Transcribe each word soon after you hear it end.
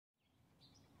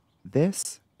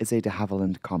This is a de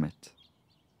Havilland Comet.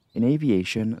 In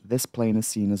aviation, this plane is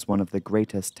seen as one of the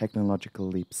greatest technological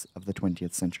leaps of the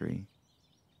 20th century.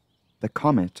 The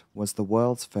Comet was the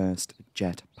world's first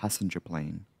jet passenger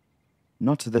plane.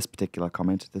 Not this particular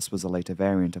Comet, this was a later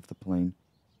variant of the plane,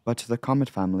 but the Comet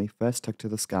family first took to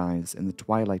the skies in the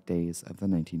twilight days of the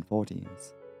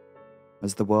 1940s.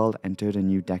 As the world entered a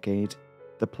new decade,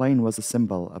 the plane was a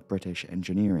symbol of British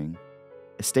engineering,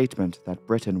 a statement that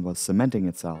Britain was cementing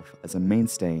itself as a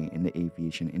mainstay in the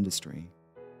aviation industry,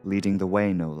 leading the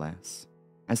way no less.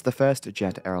 As the first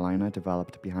jet airliner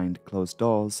developed behind closed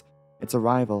doors, its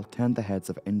arrival turned the heads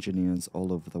of engineers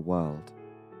all over the world.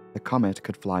 The Comet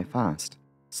could fly fast,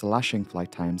 slashing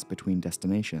flight times between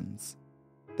destinations.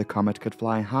 The Comet could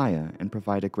fly higher and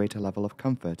provide a greater level of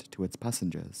comfort to its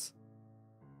passengers.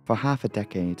 For half a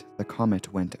decade, the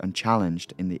Comet went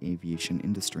unchallenged in the aviation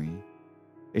industry.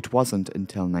 It wasn't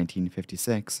until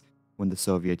 1956, when the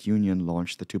Soviet Union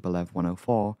launched the Tupolev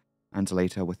 104, and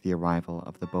later with the arrival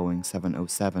of the Boeing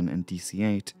 707 and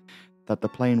DC-8, that the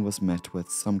plane was met with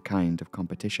some kind of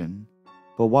competition.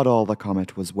 For what all the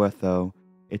Comet was worth, though,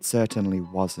 it certainly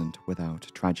wasn't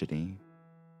without tragedy.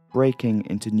 Breaking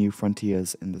into new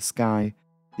frontiers in the sky,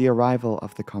 the arrival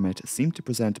of the Comet seemed to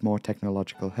present more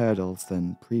technological hurdles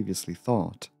than previously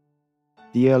thought.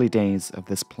 The early days of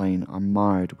this plane are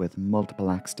marred with multiple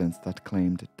accidents that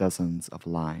claimed dozens of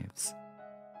lives.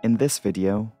 In this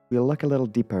video, we'll look a little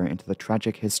deeper into the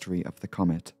tragic history of the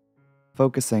Comet,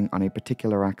 focusing on a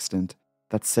particular accident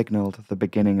that signaled the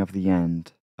beginning of the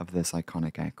end of this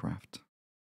iconic aircraft.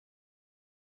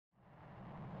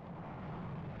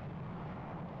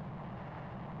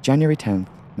 January 10th,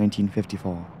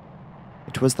 1954.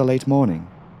 It was the late morning.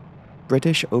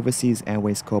 British Overseas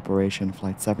Airways Corporation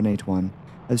Flight 781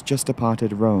 has just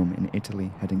departed Rome in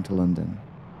Italy, heading to London.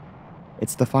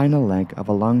 It's the final leg of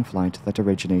a long flight that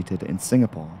originated in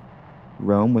Singapore.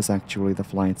 Rome was actually the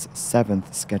flight's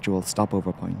 7th scheduled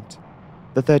stopover point.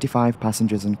 The 35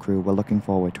 passengers and crew were looking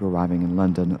forward to arriving in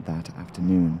London that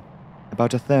afternoon.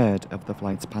 About a third of the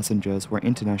flight's passengers were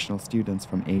international students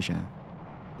from Asia.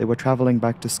 They were travelling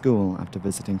back to school after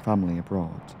visiting family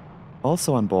abroad.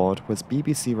 Also on board was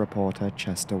BBC reporter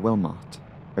Chester Wilmot.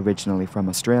 Originally from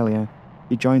Australia,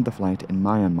 he joined the flight in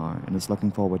Myanmar and is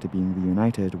looking forward to being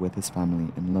reunited with his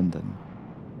family in London.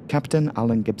 Captain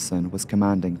Alan Gibson was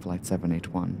commanding Flight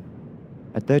 781.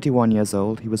 At 31 years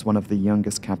old, he was one of the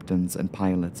youngest captains and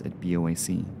pilots at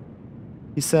BOAC.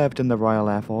 He served in the Royal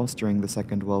Air Force during the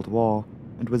Second World War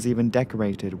and was even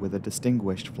decorated with a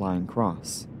Distinguished Flying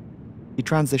Cross. He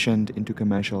transitioned into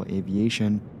commercial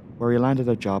aviation, where he landed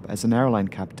a job as an airline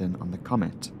captain on the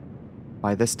Comet.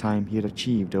 By this time, he had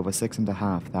achieved over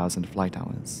 6,500 flight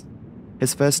hours.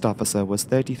 His first officer was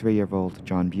 33-year-old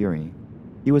John Bury.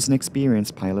 He was an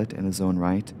experienced pilot in his own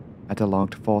right, at a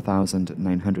logged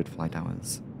 4,900 flight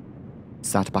hours.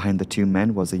 Sat behind the two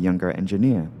men was a younger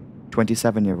engineer,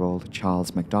 27-year-old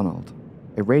Charles MacDonald.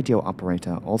 A radio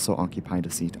operator also occupied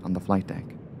a seat on the flight deck,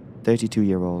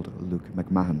 32-year-old Luke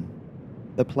McMahon.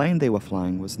 The plane they were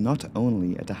flying was not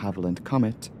only a de Havilland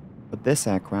Comet, but this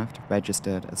aircraft,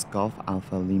 registered as Golf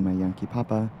Alpha Lima Yankee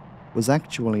Papa, was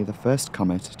actually the first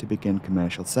Comet to begin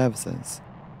commercial services.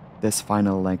 This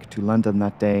final leg to London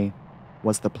that day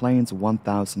was the plane's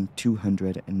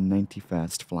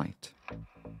 1,291st flight.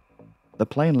 The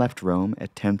plane left Rome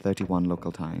at 10:31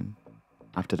 local time.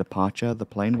 After departure, the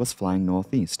plane was flying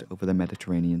northeast over the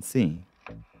Mediterranean Sea.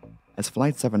 As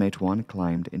Flight 781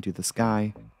 climbed into the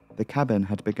sky, the cabin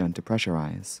had begun to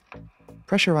pressurize.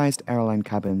 Pressurized airline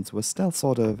cabins was still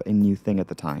sort of a new thing at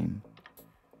the time.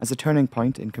 As a turning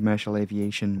point in commercial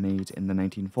aviation made in the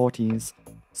 1940s,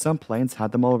 some planes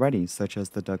had them already, such as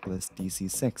the Douglas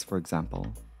DC-6, for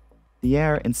example. The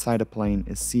air inside a plane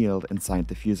is sealed inside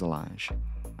the fuselage.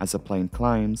 As a plane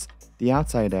climbs, the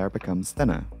outside air becomes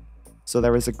thinner, so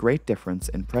there is a great difference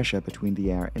in pressure between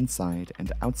the air inside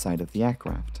and outside of the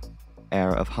aircraft.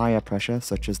 Air of higher pressure,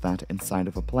 such as that inside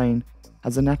of a plane,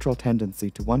 has a natural tendency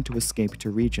to want to escape to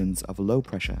regions of low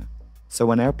pressure,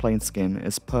 so an airplane skin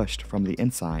is pushed from the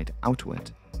inside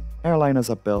outward. Airliners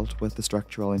are built with the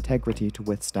structural integrity to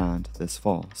withstand this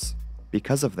force.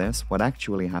 Because of this, what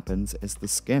actually happens is the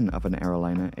skin of an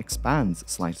airliner expands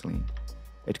slightly.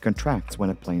 It contracts when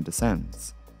a plane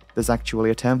descends. There's actually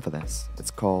a term for this.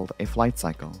 It's called a flight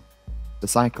cycle, the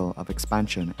cycle of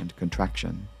expansion and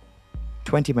contraction.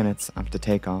 20 minutes after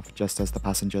takeoff, just as the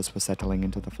passengers were settling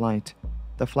into the flight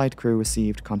crew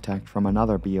received contact from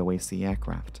another BOAC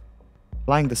aircraft.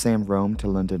 Flying the same Rome to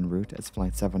London route as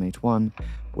Flight 781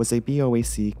 was a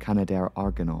BOAC Canadair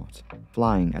Argonaut,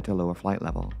 flying at a lower flight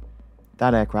level.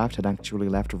 That aircraft had actually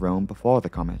left Rome before the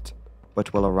Comet.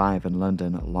 but will arrive in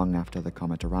London long after the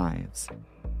comet arrives.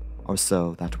 Or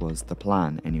so that was the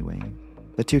plan, anyway.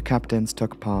 The two captains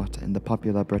took part in the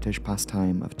popular British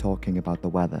pastime of talking about the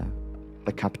weather.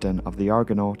 The captain of the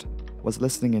Argonaut was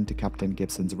listening into Captain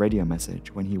Gibson's radio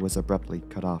message when he was abruptly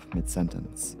cut off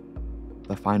mid-sentence.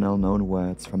 The final known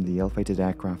words from the ill-fated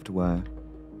aircraft were,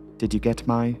 "Did you get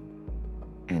my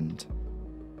end?"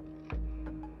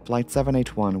 Flight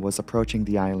 781 was approaching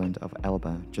the island of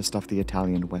Elba just off the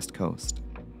Italian west coast.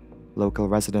 Local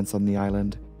residents on the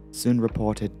island soon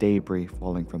reported debris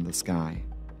falling from the sky.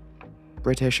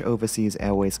 British Overseas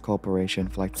Airways Corporation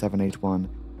Flight 781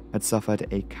 had suffered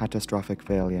a catastrophic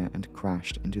failure and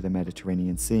crashed into the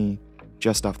Mediterranean Sea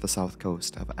just off the south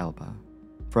coast of Elba.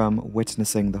 From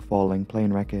witnessing the falling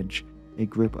plane wreckage, a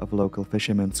group of local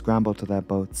fishermen scrambled to their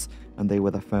boats, and they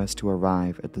were the first to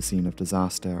arrive at the scene of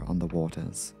disaster on the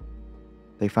waters.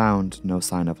 They found no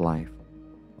sign of life.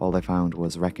 All they found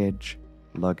was wreckage,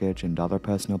 luggage, and other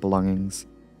personal belongings.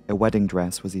 A wedding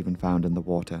dress was even found in the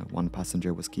water. One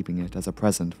passenger was keeping it as a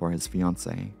present for his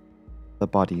fiancée. The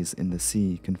bodies in the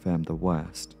sea confirmed the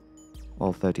worst.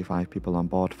 All 35 people on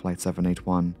board Flight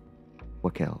 781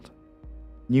 were killed.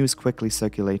 News quickly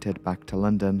circulated back to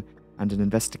London, and an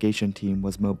investigation team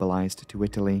was mobilized to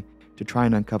Italy to try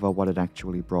and uncover what had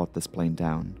actually brought this plane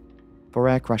down. For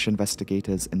air crash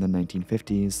investigators in the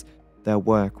 1950s, their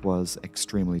work was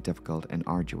extremely difficult and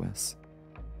arduous,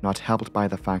 not helped by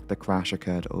the fact the crash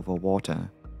occurred over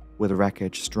water, with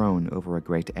wreckage strewn over a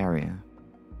great area.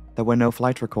 There were no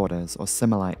flight recorders or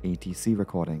similar ATC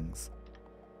recordings.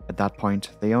 At that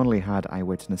point, they only had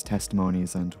eyewitness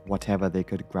testimonies and whatever they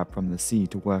could grab from the sea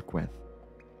to work with.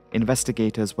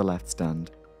 Investigators were left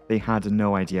stunned. They had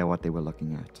no idea what they were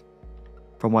looking at.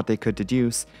 From what they could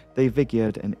deduce, they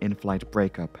figured an in-flight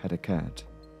breakup had occurred.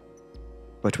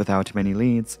 But without many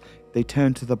leads, they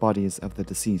turned to the bodies of the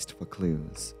deceased for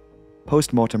clues.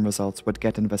 Post-mortem results would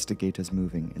get investigators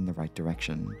moving in the right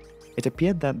direction. It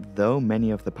appeared that though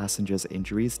many of the passengers'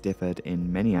 injuries differed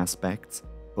in many aspects,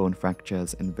 bone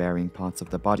fractures in varying parts of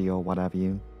the body or what have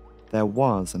you, there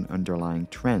was an underlying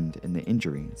trend in the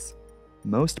injuries.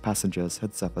 Most passengers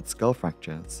had suffered skull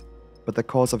fractures, but the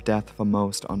cause of death for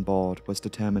most on board was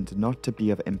determined not to be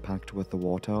of impact with the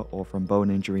water or from bone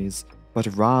injuries,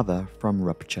 but rather from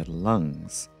ruptured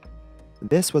lungs.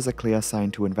 This was a clear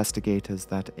sign to investigators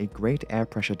that a great air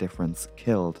pressure difference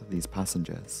killed these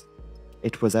passengers.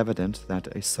 It was evident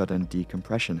that a sudden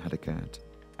decompression had occurred.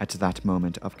 At that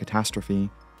moment of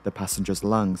catastrophe, the passengers'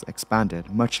 lungs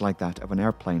expanded much like that of an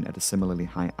airplane at a similarly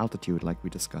high altitude like we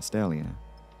discussed earlier.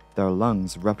 Their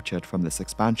lungs ruptured from this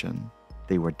expansion.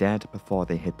 They were dead before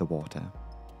they hit the water.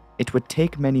 It would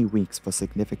take many weeks for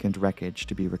significant wreckage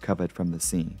to be recovered from the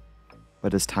sea.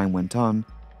 But as time went on,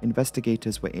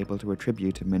 investigators were able to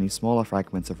attribute many smaller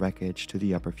fragments of wreckage to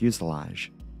the upper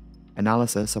fuselage.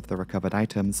 Analysis of the recovered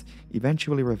items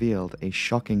eventually revealed a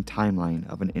shocking timeline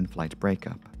of an in-flight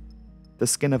breakup. The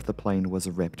skin of the plane was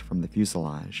ripped from the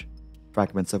fuselage,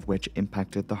 fragments of which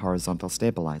impacted the horizontal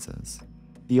stabilizers.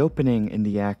 The opening in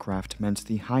the aircraft meant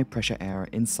the high-pressure air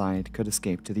inside could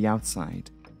escape to the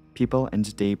outside. People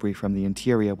and debris from the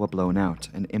interior were blown out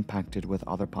and impacted with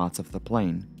other parts of the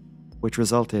plane, which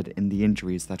resulted in the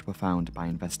injuries that were found by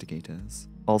investigators.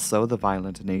 Also, the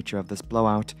violent nature of this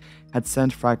blowout had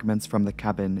sent fragments from the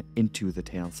cabin into the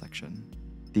tail section.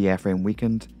 The airframe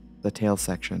weakened, the tail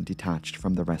section detached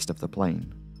from the rest of the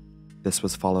plane. This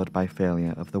was followed by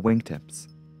failure of the wingtips.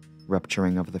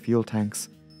 Rupturing of the fuel tanks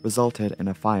resulted in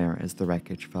a fire as the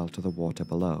wreckage fell to the water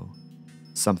below,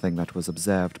 something that was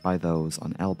observed by those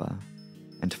on Elba.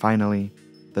 And finally,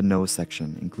 the nose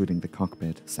section, including the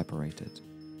cockpit, separated.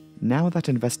 Now that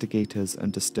investigators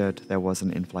understood there was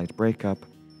an in-flight breakup,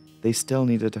 they still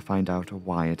needed to find out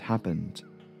why it happened.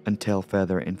 Until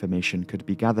further information could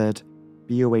be gathered,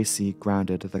 BOAC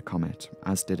grounded the Comet,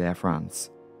 as did Air France.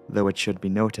 Though it should be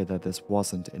noted that this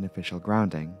wasn't an official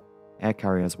grounding, air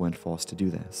carriers weren't forced to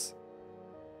do this.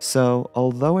 So,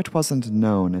 although it wasn't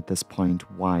known at this point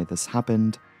why this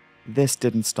happened, this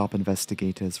didn't stop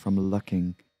investigators from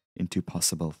looking into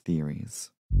possible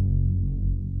theories.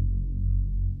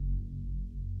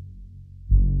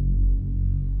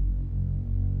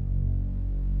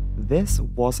 This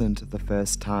wasn't the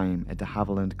first time a de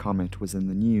Havilland Comet was in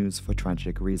the news for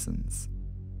tragic reasons.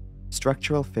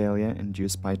 Structural failure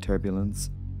induced by turbulence,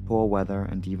 poor weather,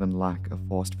 and even lack of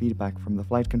forced feedback from the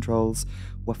flight controls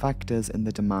were factors in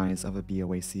the demise of a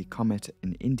BOAC Comet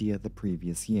in India the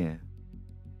previous year.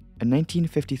 A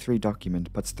 1953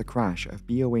 document puts the crash of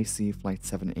BOAC Flight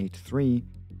 783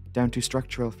 down to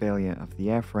structural failure of the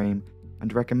airframe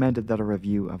and recommended that a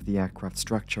review of the aircraft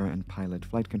structure and pilot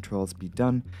flight controls be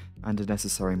done and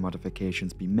necessary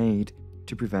modifications be made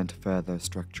to prevent further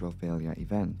structural failure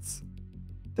events.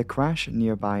 The crash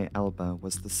nearby Elba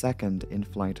was the second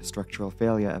in-flight structural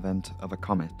failure event of a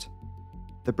Comet.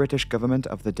 The British government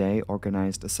of the day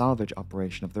organised a salvage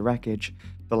operation of the wreckage,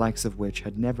 the likes of which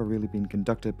had never really been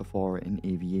conducted before in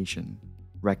aviation.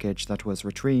 Wreckage that was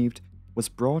retrieved was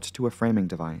brought to a framing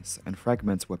device, and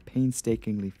fragments were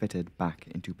painstakingly fitted back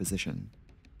into position.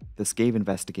 This gave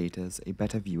investigators a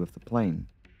better view of the plane.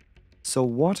 So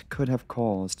what could have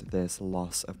caused this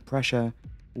loss of pressure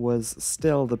was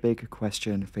still the big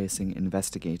question facing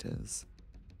investigators.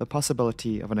 The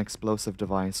possibility of an explosive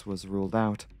device was ruled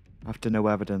out after no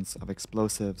evidence of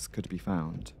explosives could be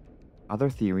found. Other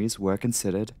theories were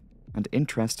considered, and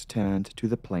interest turned to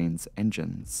the plane's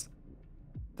engines.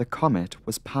 The Comet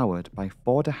was powered by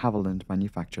 4 de Havilland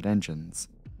manufactured engines.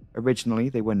 Originally,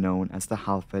 they were known as the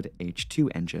Halford H2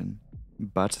 engine,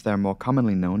 but they're more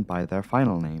commonly known by their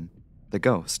final name, the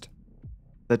Ghost.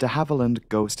 The de Havilland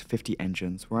Ghost 50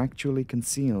 engines were actually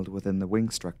concealed within the wing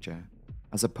structure,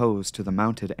 as opposed to the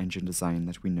mounted engine design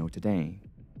that we know today.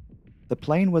 The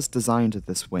plane was designed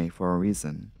this way for a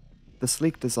reason. The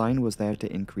sleek design was there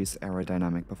to increase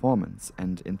aerodynamic performance,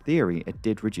 and in theory, it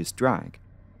did reduce drag.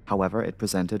 However, it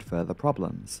presented further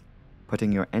problems.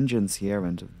 Putting your engines here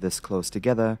and this close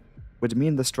together would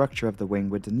mean the structure of the wing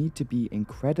would need to be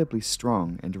incredibly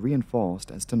strong and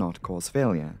reinforced as to not cause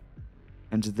failure.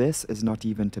 And this is not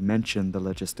even to mention the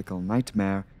logistical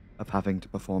nightmare of having to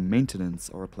perform maintenance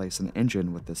or replace an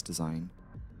engine with this design.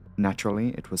 Naturally,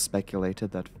 it was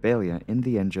speculated that failure in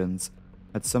the engines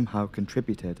had somehow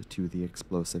contributed to the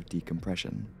explosive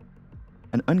decompression.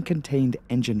 An uncontained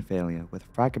engine failure with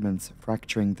fragments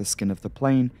fracturing the skin of the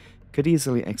plane could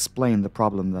easily explain the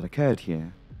problem that occurred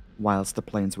here. Whilst the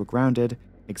planes were grounded,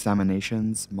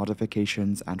 examinations,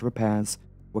 modifications, and repairs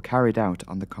were carried out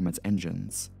on the Comet's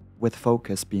engines, with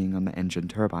focus being on the engine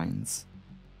turbines.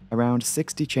 Around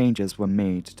 60 changes were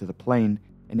made to the plane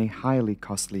in a highly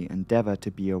costly endeavour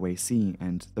to BOAC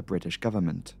and the British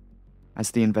government.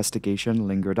 As the investigation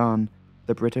lingered on,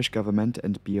 the British government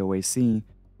and BOAC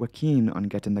were keen on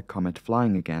getting the Comet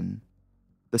flying again.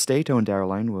 The state-owned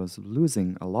airline was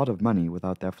losing a lot of money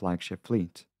without their flagship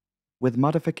fleet. With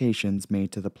modifications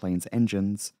made to the plane's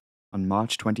engines, on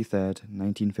March 23,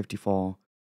 1954,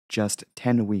 just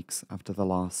 10 weeks after the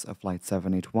loss of Flight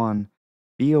 781,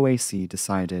 BOAC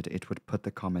decided it would put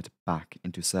the Comet back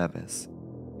into service,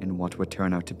 in what would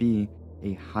turn out to be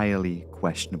a highly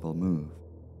questionable move.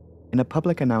 In a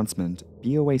public announcement,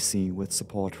 BOAC, with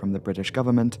support from the British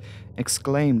government,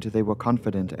 exclaimed they were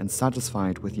confident and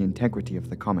satisfied with the integrity of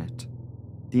the Comet.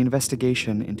 The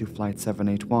investigation into Flight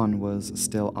 781 was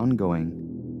still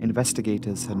ongoing.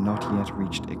 Investigators had not yet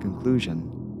reached a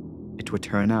conclusion. It would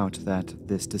turn out that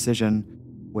this decision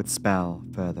would spell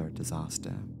further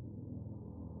disaster.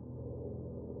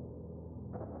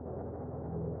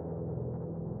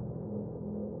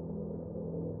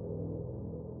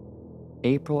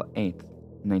 April 8,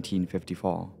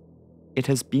 1954. It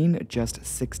has been just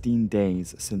 16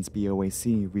 days since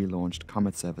BOAC relaunched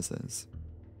Comet services.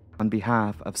 On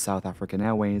behalf of South African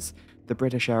Airways, the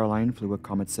British airline flew a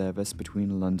Comet service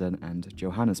between London and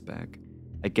Johannesburg,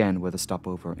 again with a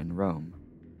stopover in Rome.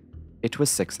 It was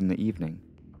 6 in the evening.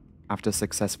 After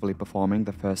successfully performing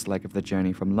the first leg of the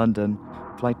journey from London,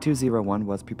 Flight 201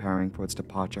 was preparing for its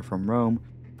departure from Rome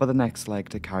for the next leg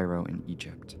to Cairo in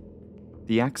Egypt.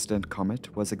 The accident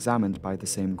Comet was examined by the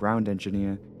same ground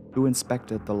engineer who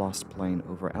inspected the lost plane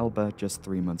over Elba just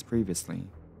 3 months previously.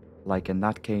 Like in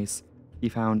that case, he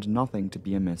found nothing to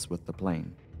be amiss with the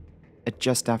plane. At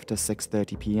just after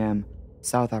 6:30 p.m.,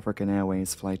 South African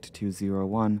Airways Flight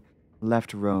 201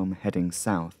 left Rome heading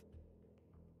south.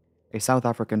 A South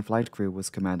African flight crew was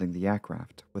commanding the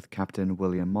aircraft, with Captain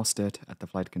William Mostert at the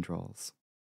flight controls.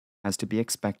 As to be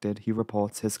expected, he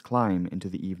reports his climb into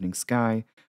the evening sky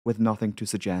with nothing to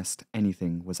suggest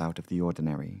anything was out of the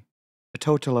ordinary. A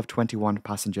total of 21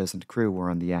 passengers and crew were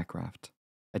on the aircraft.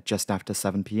 At just after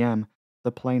 7 p.m.,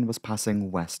 the plane was passing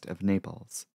west of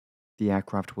Naples. The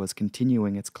aircraft was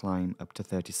continuing its climb up to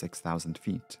 36,000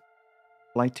 feet.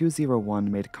 Flight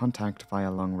 201 made contact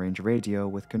via long-range radio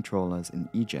with controllers in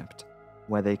Egypt,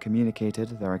 where they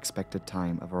communicated their expected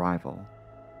time of arrival.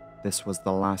 This was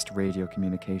the last radio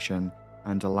communication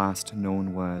and the last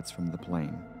known words from the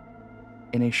plane.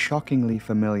 In a shockingly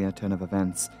familiar turn of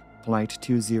events, Flight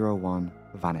 201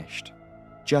 vanished.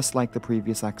 Just like the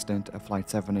previous accident of Flight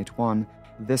 781,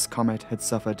 this Comet had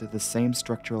suffered the same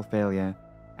structural failure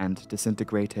and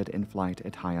disintegrated in flight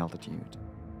at high altitude.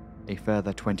 A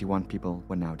further 21 people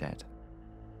were now dead.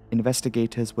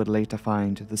 Investigators would later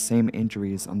find the same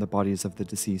injuries on the bodies of the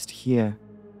deceased here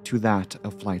to that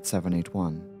of Flight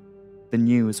 781. The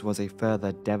news was a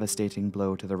further devastating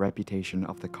blow to the reputation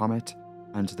of the Comet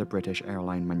and the British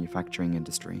airline manufacturing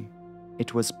industry.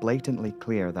 It was blatantly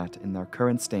clear that in their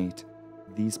current state,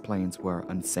 these planes were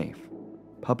unsafe.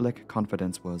 Public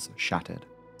confidence was shattered.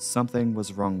 Something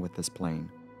was wrong with this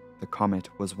plane. The Comet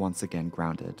was once again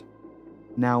grounded.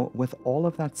 Now, with all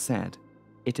of that said,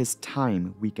 it is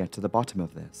time we get to the bottom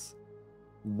of this.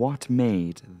 What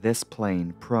made this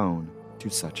plane prone to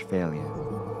such failure?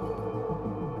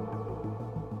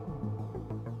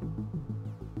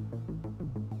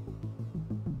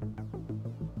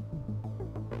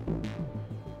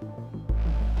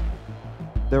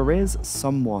 There is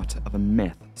somewhat of a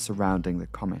myth surrounding the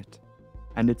Comet,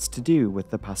 and it's to do with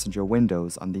the passenger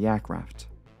windows on the aircraft.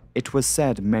 It was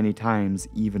said many times,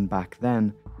 even back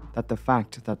then, that the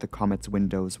fact that the Comet's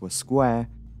windows were square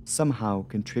somehow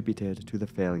contributed to the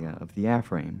failure of the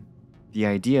airframe. The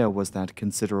idea was that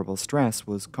considerable stress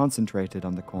was concentrated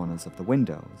on the corners of the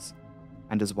windows,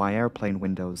 and is why airplane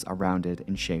windows are rounded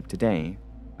in shape today,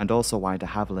 and also why de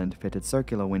Havilland fitted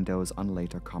circular windows on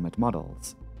later Comet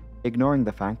models. Ignoring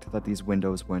the fact that these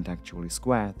windows weren't actually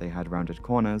square, they had rounded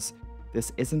corners,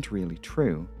 this isn't really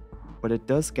true, but it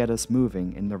does get us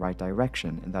moving in the right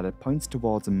direction in that it points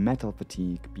towards metal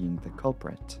fatigue being the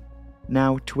culprit.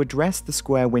 Now, to address the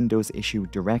square windows issue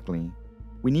directly,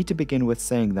 we need to begin with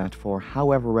saying that for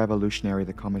however revolutionary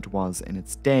the Comet was in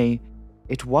its day,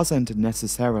 it wasn't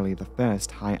necessarily the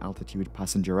first high-altitude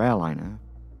passenger airliner,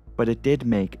 but it did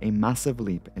make a massive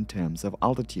leap in terms of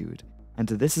altitude, and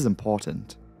this is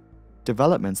important.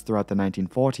 Developments throughout the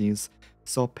 1940s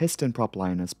saw piston prop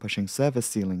liners pushing service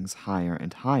ceilings higher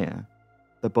and higher.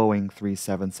 The Boeing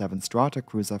 377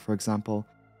 Stratocruiser, for example,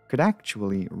 could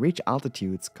actually reach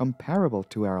altitudes comparable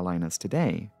to airliners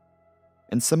today.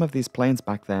 And some of these planes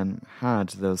back then had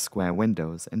those square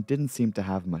windows and didn't seem to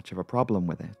have much of a problem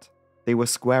with it. They were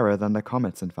squarer than the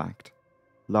Comets, in fact.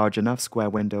 Large enough square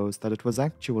windows that it was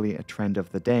actually a trend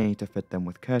of the day to fit them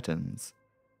with curtains.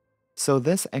 So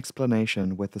this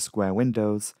explanation with the square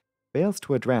windows fails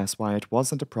to address why it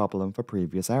wasn't a problem for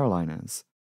previous airliners.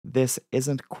 This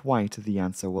isn't quite the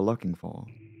answer we're looking for.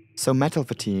 So metal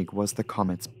fatigue was the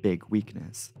Comet's big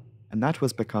weakness, and that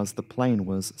was because the plane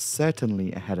was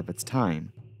certainly ahead of its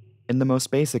time. In the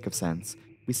most basic of sense,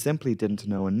 we simply didn't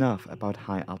know enough about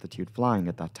high-altitude flying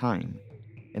at that time.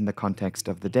 In the context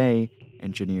of the day,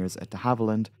 engineers at de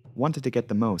Havilland wanted to get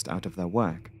the most out of their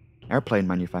work. Airplane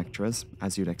manufacturers,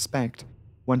 as you'd expect,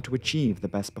 want to achieve the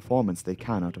best performance they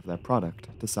can out of their product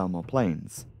to sell more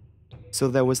planes. So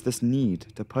there was this need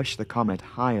to push the Comet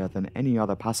higher than any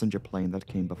other passenger plane that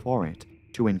came before it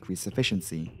to increase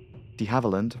efficiency. De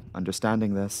Havilland,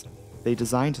 understanding this, they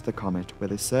designed the Comet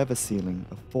with a service ceiling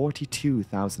of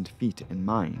 42,000 feet in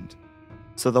mind.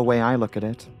 So the way I look at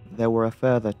it, there were a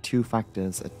further two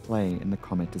factors at play in the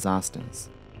Comet disasters.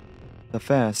 The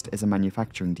first is a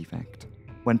manufacturing defect.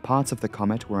 When parts of the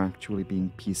Comet were actually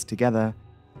being pieced together,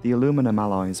 the aluminum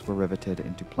alloys were riveted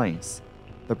into place,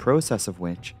 the process of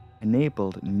which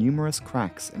enabled numerous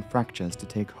cracks and fractures to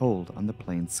take hold on the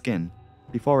plane's skin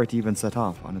before it even set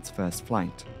off on its first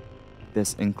flight.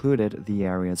 This included the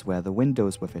areas where the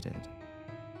windows were fitted.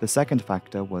 The second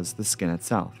factor was the skin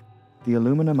itself. The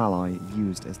aluminum alloy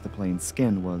used as the plane's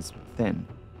skin was thin.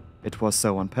 It was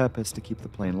so on purpose to keep the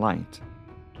plane light.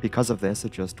 Because of this,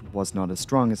 it just was not as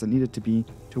strong as it needed to be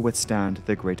to withstand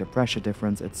the greater pressure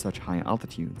difference at such high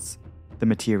altitudes. The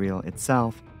material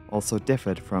itself also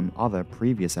differed from other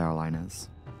previous airliners.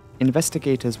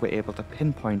 Investigators were able to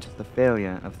pinpoint the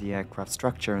failure of the aircraft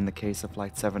structure in the case of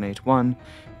Flight 781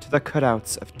 to the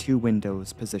cutouts of two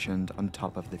windows positioned on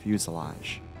top of the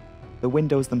fuselage. The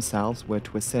windows themselves were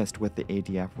to assist with the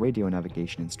ADF radio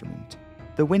navigation instrument.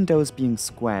 The windows being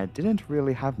square didn't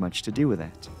really have much to do with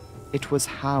it. It was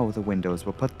how the windows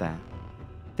were put there.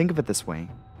 Think of it this way: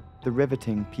 the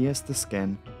riveting pierced the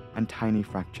skin and tiny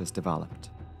fractures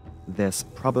developed. This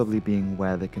probably being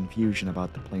where the confusion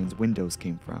about the plane's windows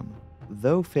came from.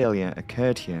 Though failure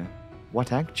occurred here,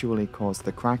 what actually caused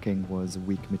the cracking was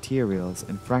weak materials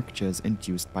and fractures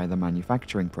induced by the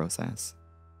manufacturing process.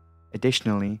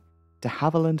 Additionally, de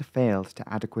Havilland failed to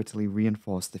adequately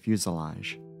reinforce the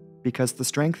fuselage. Because the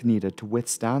strength needed to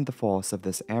withstand the force of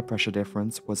this air pressure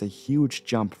difference was a huge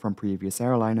jump from previous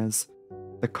airliners,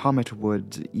 the Comet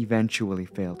would eventually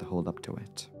fail to hold up to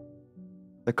it.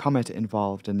 The Comet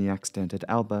involved in the accident at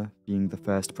Elba, being the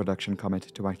first production Comet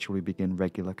to actually begin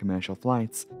regular commercial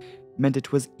flights, meant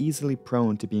it was easily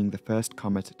prone to being the first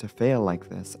Comet to fail like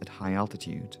this at high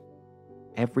altitude.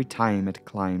 Every time it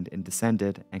climbed and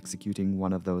descended, executing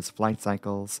one of those flight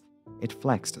cycles, it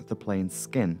flexed the plane's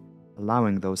skin,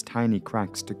 allowing those tiny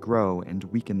cracks to grow and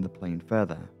weaken the plane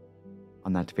further.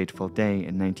 On that fateful day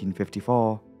in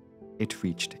 1954, it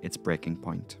reached its breaking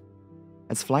point.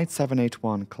 As Flight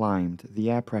 781 climbed,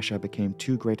 the air pressure became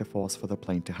too great a force for the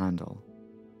plane to handle.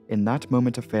 In that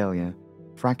moment of failure,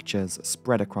 fractures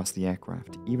spread across the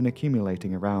aircraft, even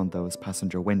accumulating around those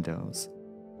passenger windows.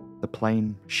 The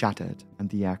plane shattered and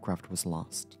the aircraft was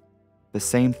lost. The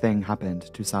same thing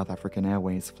happened to South African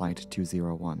Airways Flight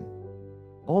 201.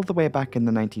 All the way back in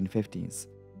the 1950s,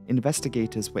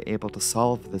 investigators were able to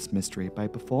solve this mystery by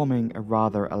performing a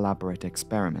rather elaborate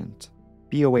experiment.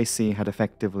 BOAC had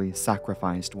effectively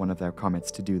sacrificed one of their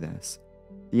comets to do this.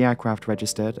 The aircraft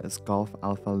registered as Golf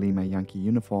Alpha Lima Yankee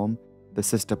uniform, the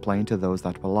sister plane to those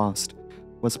that were lost,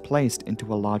 was placed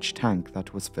into a large tank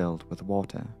that was filled with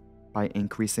water. By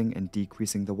increasing and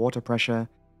decreasing the water pressure,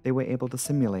 they were able to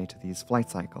simulate these flight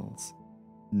cycles.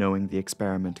 Knowing the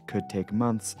experiment could take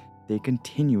months, they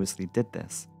continuously did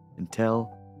this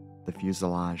until the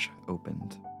fuselage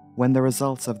opened. When the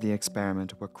results of the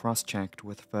experiment were cross-checked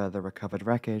with further recovered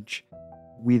wreckage,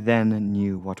 we then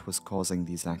knew what was causing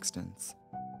these accidents.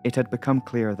 It had become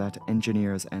clear that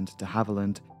engineers and de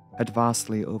Havilland had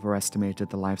vastly overestimated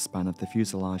the lifespan of the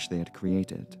fuselage they had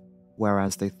created.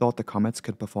 Whereas they thought the comets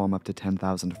could perform up to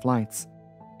 10,000 flights,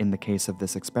 in the case of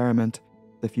this experiment,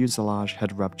 the fuselage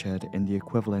had ruptured in the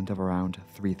equivalent of around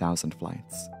 3,000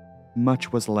 flights.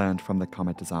 Much was learned from the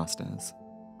comet disasters.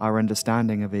 Our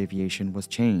understanding of aviation was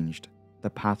changed. The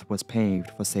path was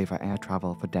paved for safer air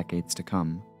travel for decades to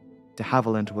come. De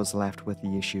Havilland was left with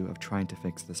the issue of trying to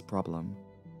fix this problem.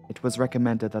 It was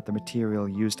recommended that the material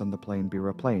used on the plane be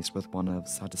replaced with one of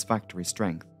satisfactory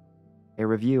strength. A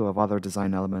review of other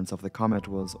design elements of the comet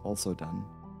was also done.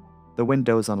 The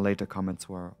windows on later comets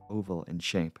were oval in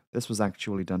shape. This was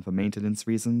actually done for maintenance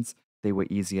reasons. They were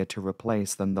easier to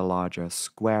replace than the larger,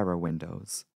 squarer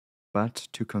windows. But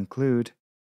to conclude,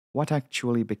 what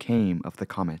actually became of the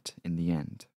comet in the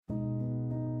end?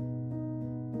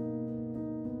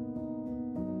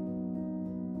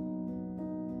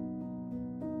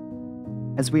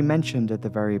 As we mentioned at the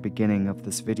very beginning of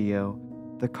this video,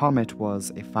 the Comet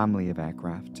was a family of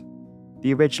aircraft.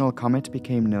 The original Comet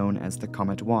became known as the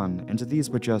Comet 1, and these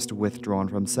were just withdrawn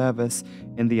from service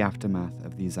in the aftermath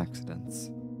of these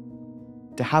accidents.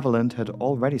 De Havilland had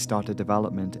already started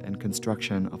development and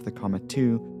construction of the Comet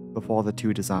 2 before the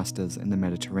two disasters in the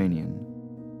Mediterranean.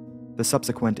 The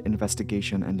subsequent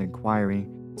investigation and inquiry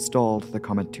stalled the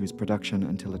Comet 2's production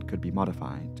until it could be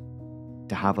modified.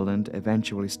 De Havilland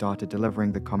eventually started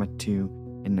delivering the Comet 2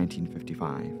 in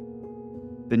 1955.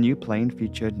 The new plane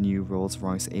featured new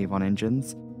Rolls-Royce Avon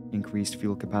engines, increased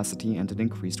fuel capacity, and an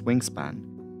increased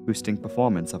wingspan, boosting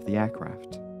performance of the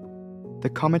aircraft. The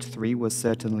Comet 3 was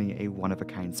certainly a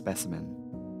one-of-a-kind specimen.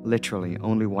 Literally,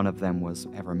 only one of them was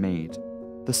ever made.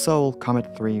 The sole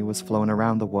Comet 3 was flown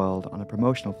around the world on a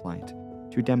promotional flight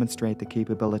to demonstrate the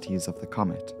capabilities of the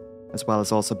Comet, as well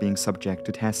as also being subject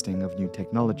to testing of new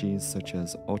technologies such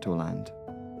as Autoland.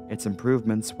 Its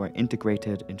improvements were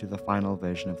integrated into the final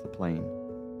version of the plane,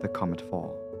 the Comet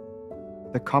 4.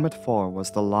 The Comet 4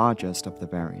 was the largest of the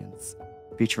variants,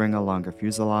 featuring a longer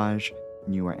fuselage,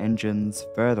 newer engines,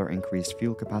 further increased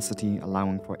fuel capacity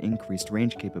allowing for increased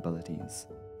range capabilities.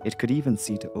 It could even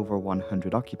seat over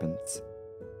 100 occupants.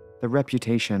 The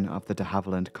reputation of the de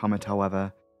Havilland Comet,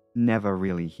 however, never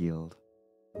really healed.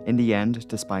 In the end,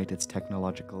 despite its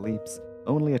technological leaps,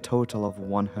 only a total of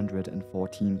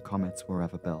 114 comets were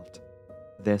ever built.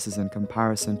 This is in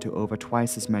comparison to over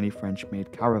twice as many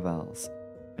French-made Caravels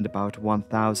and about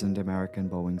 1,000 American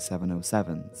Boeing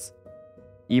 707s.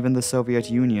 Even the Soviet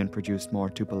Union produced more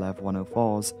Tupolev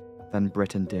 104s than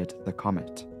Britain did the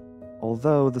Comet.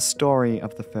 Although the story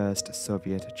of the first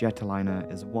Soviet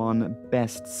jetliner is one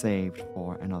best saved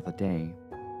for another day.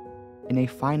 In a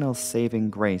final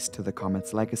saving grace to the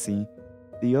Comet's legacy,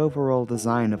 the overall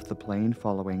design of the plane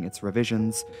following its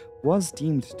revisions was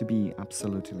deemed to be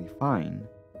absolutely fine.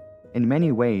 In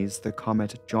many ways, the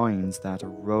Comet joins that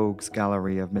rogues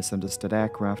gallery of misunderstood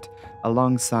aircraft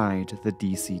alongside the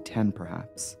DC-10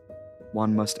 perhaps.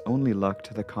 One must only look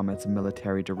to the Comet's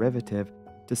military derivative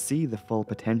to see the full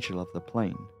potential of the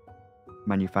plane.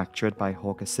 Manufactured by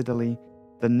Hawker Siddeley,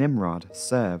 the Nimrod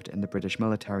served in the British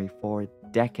military for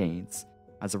decades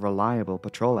as a reliable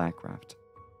patrol aircraft,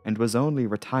 and was only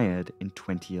retired in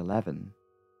 2011.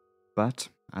 But,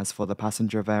 as for the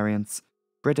passenger variants,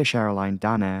 British airline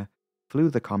Danair flew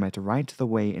the Comet right the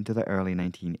way into the early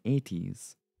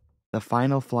 1980s. The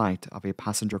final flight of a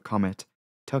passenger Comet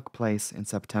took place in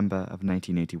September of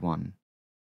 1981.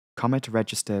 Comet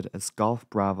registered as Golf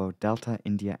Bravo Delta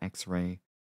India X-ray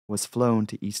was flown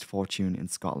to East Fortune in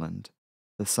Scotland,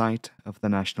 the site of the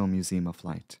National Museum of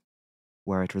Flight,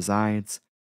 where it resides,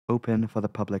 open for the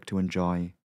public to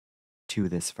enjoy to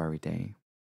this very day.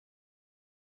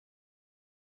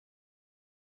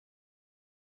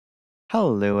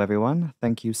 Hello everyone,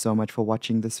 thank you so much for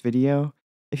watching this video.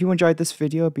 If you enjoyed this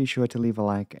video, be sure to leave a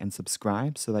like and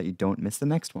subscribe so that you don't miss the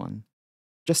next one.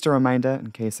 Just a reminder,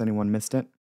 in case anyone missed it,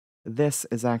 this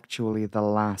is actually the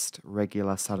last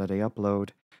regular Saturday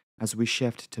upload as we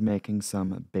shift to making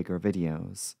some bigger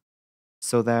videos.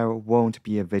 So there won't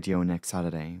be a video next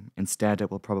Saturday. Instead, it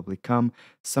will probably come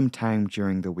sometime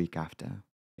during the week after.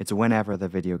 It's whenever the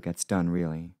video gets done,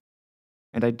 really.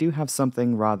 And I do have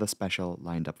something rather special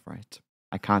lined up for it.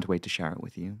 I can't wait to share it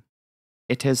with you.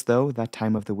 It is, though, that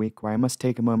time of the week where I must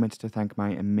take a moment to thank my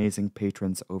amazing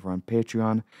patrons over on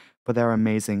Patreon for their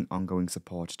amazing ongoing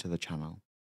support to the channel.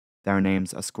 Their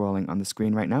names are scrolling on the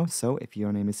screen right now, so if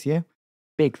your name is here,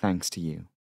 big thanks to you.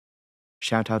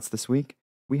 Shoutouts this week,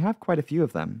 we have quite a few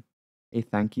of them. A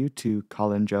thank you to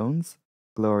Colin Jones,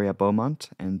 Gloria Beaumont,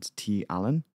 and T.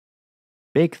 Allen.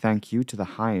 Big thank you to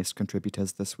the highest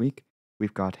contributors this week.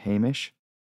 We've got Hamish,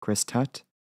 Chris Tutt,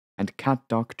 and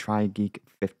CatDoc TryGeek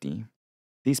 50.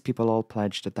 These people all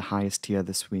pledged at the highest tier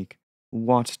this week.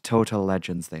 What total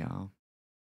legends they are.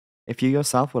 If you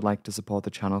yourself would like to support the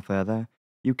channel further,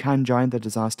 you can join the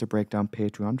Disaster Breakdown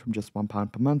Patreon from just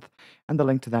 £1 per month, and the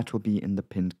link to that will be in the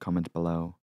pinned comment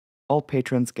below. All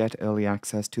patrons get early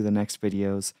access to the next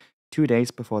videos 2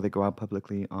 days before they go out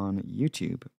publicly on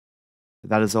YouTube.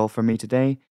 That is all from me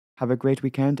today. Have a great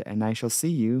weekend, and I shall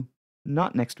see you,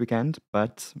 not next weekend,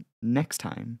 but next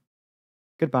time.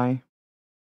 Goodbye.